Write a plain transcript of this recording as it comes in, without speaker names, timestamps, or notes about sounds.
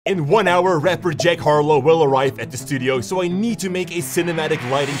In 1 hour, rapper Jack Harlow will arrive at the studio, so I need to make a cinematic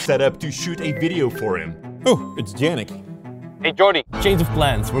lighting setup to shoot a video for him. Oh, it's Janik. Hey Jordy, change of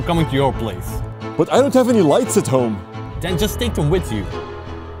plans, we're coming to your place. But I don't have any lights at home. Then just take them with you.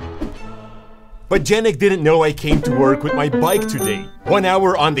 But Janik didn't know I came to work with my bike today. 1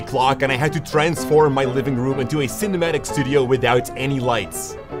 hour on the clock and I had to transform my living room into a cinematic studio without any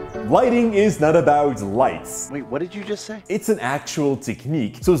lights. Lighting is not about lights. Wait, what did you just say? It's an actual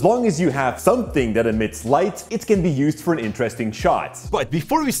technique. So as long as you have something that emits light, it can be used for an interesting shot. But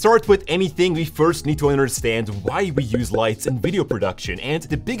before we start with anything, we first need to understand why we use lights in video production. And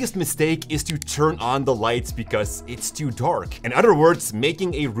the biggest mistake is to turn on the lights because it's too dark. In other words,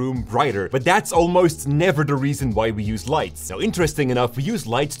 making a room brighter. But that's almost never the reason why we use lights. Now, interesting enough, we use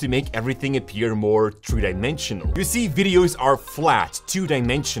lights to make everything appear more three-dimensional. You see, videos are flat,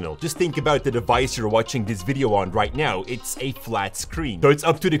 two-dimensional. Just think about the device you're watching this video on right now. It's a flat screen. So it's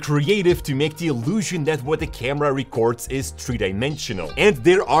up to the creative to make the illusion that what the camera records is three-dimensional. And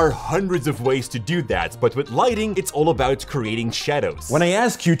there are hundreds of ways to do that, but with lighting, it's all about creating shadows. When I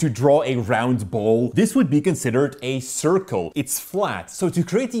ask you to draw a round ball, this would be considered a circle. It's flat. So to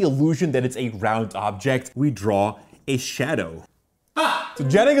create the illusion that it's a round object, we draw a shadow. So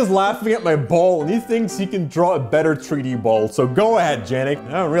Janik is laughing at my ball and he thinks he can draw a better 3D ball. So go ahead, Janik.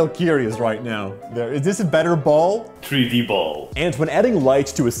 I'm real curious right now. Is this a better ball? 3D ball. And when adding light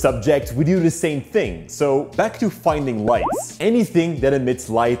to a subject, we do the same thing. So back to finding lights. Anything that emits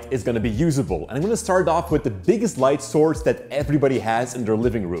light is going to be usable. And I'm going to start off with the biggest light source that everybody has in their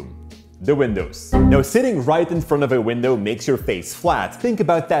living room. The windows. Now, sitting right in front of a window makes your face flat. Think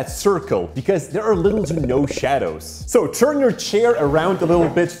about that circle, because there are little to no shadows. So turn your chair around a little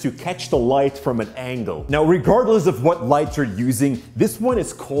bit to catch the light from an angle. Now, regardless of what light you're using, this one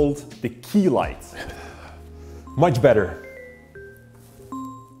is called the key light. Much better.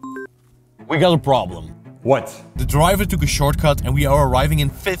 We got a problem. What? The driver took a shortcut and we are arriving in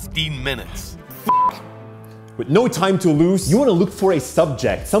 15 minutes. With no time to lose, you want to look for a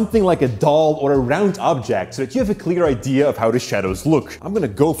subject, something like a doll or a round object, so that you have a clear idea of how the shadows look. I'm gonna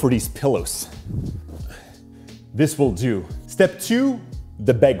go for these pillows. This will do. Step 2,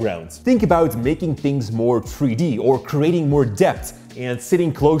 the background. Think about making things more 3D or creating more depth. And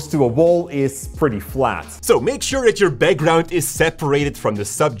sitting close to a wall is pretty flat. So make sure that your background is separated from the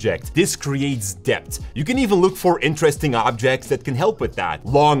subject. This creates depth. You can even look for interesting objects that can help with that.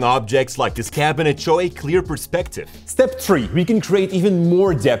 Long objects like this cabinet show a clear perspective. Step 3, we can create even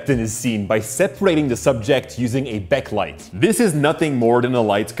more depth in a scene by separating the subject using a backlight. This is nothing more than a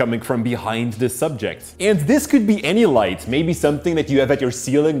light coming from behind the subject. And this could be any light, maybe something that you have at your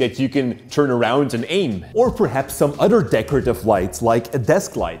ceiling that you can turn around and aim. Or perhaps some other decorative lights like a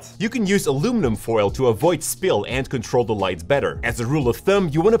desk light. You can use aluminum foil to avoid spill and control the lights better. As a rule of thumb,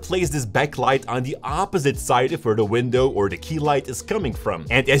 you want to place this backlight on the opposite side of where the window or the key light is coming from.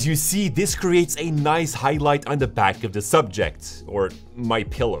 And as you see, this creates a nice highlight on the back of the subject, or my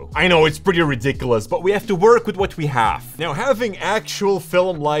pillow. I know it's pretty ridiculous, but we have to work with what we have. Now, having actual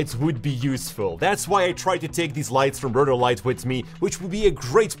film lights would be useful. That's why I tried to take these lights from Rotor Light with me, which would be a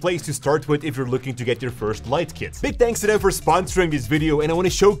great place to start with if you're looking to get your first light kit. Big thanks to them for sponsoring this video, and I want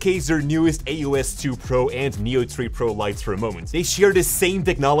to showcase their newest AOS 2 Pro and Neo 3 Pro lights for a moment. They share the same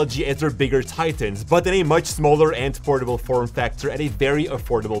technology as their bigger Titans, but in a much smaller and portable form factor at a very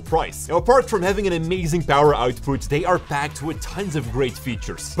affordable price. Now, apart from having an amazing power output, they are packed with tons of great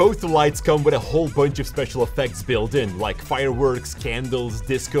features. Both the lights come with a whole bunch of special effects built in, like fireworks, candles,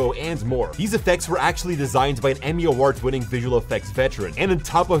 disco, and more. These effects were actually designed by an Emmy Award-winning visual effects veteran, and on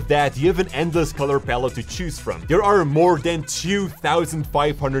top of that, you have an endless color palette to choose from. There are more than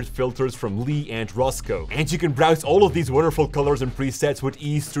 2,500 filters from Lee and Roscoe, and you can browse all of these wonderful colors and presets with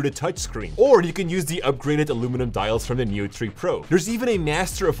ease through the touchscreen. Or you can use the upgraded aluminum dials from the Neo 3 Pro. There's even a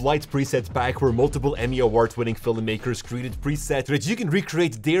Master of Light preset pack where multiple Emmy Award-winning filmmakers created presets so that you can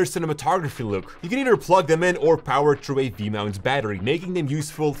recreate their cinematography look. You can either plug them in or power through a V-mount battery, making them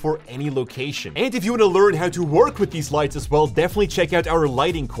useful for any location. And if you want to learn how to work with these lights as well, definitely check out our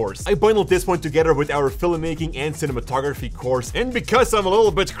lighting course. I bundled this one together with our filmmaking and cinematography course, and because I'm a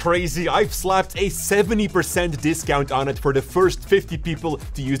little bit crazy, I've slapped a 70% discount on it for the first 50 people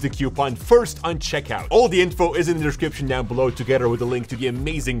to use the coupon FIRST on checkout. All the info is in the description down below, together with a link to the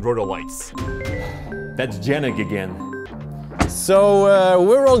amazing Rotor lights. That's Janik again. So,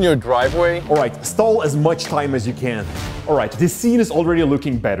 we're on your driveway. Alright, stall as much time as you can. Alright, this scene is already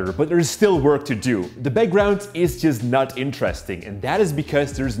looking better, but there's still work to do. The background is just not interesting, and that is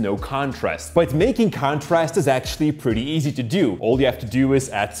because there's no contrast. But making contrast is actually pretty easy to do. All you have to do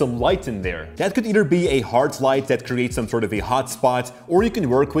is add some light in there. That could either be a hard light that creates some sort of a hot spot, or you can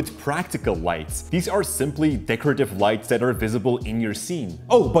work with practical lights. These are simply decorative lights that are visible in your scene.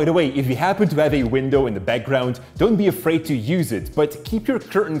 Oh, by the way, if you happen to have a window in the background, don't be afraid to use it, but keep your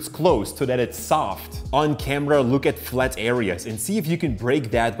curtains closed so that it's soft. On camera, look at flat areas and see if you can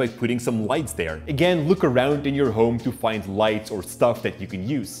break that by putting some lights there. Again, look around in your home to find lights or stuff that you can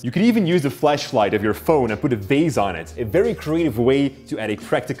use. You can even use the flashlight of your phone and put a vase on it, a very creative way to add a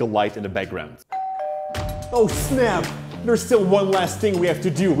practical light in the background. Oh snap! There's still one last thing we have to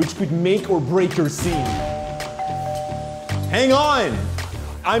do, which could make or break your scene. Hang on!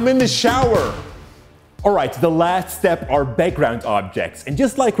 I'm in the shower! Alright, the last step are background objects. And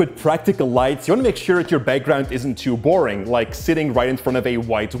just like with practical lights, you want to make sure that your background isn't too boring, like sitting right in front of a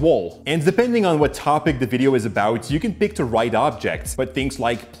white wall. And depending on what topic the video is about, you can pick the right objects, but things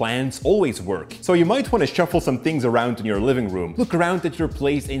like plants always work. So you might want to shuffle some things around in your living room. Look around at your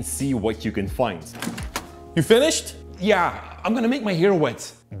place and see what you can find. You finished? Yeah, I'm gonna make my hair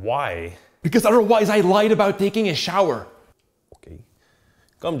wet. Why? Because otherwise I lied about taking a shower. Okay.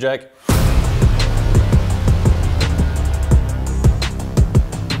 Come, Jack.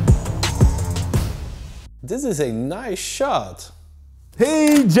 This is a nice shot.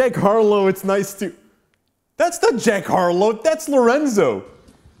 Hey, Jack Harlow, it's nice to... That's not Jack Harlow, that's Lorenzo.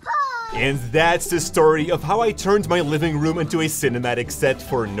 And that's the story of how I turned my living room into a cinematic set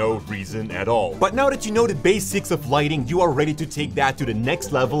for no reason at all. But now that you know the basics of lighting, you are ready to take that to the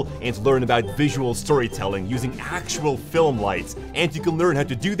next level and learn about visual storytelling using actual film lights. And you can learn how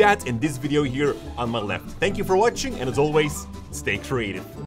to do that in this video here on my left. Thank you for watching, and as always, stay creative.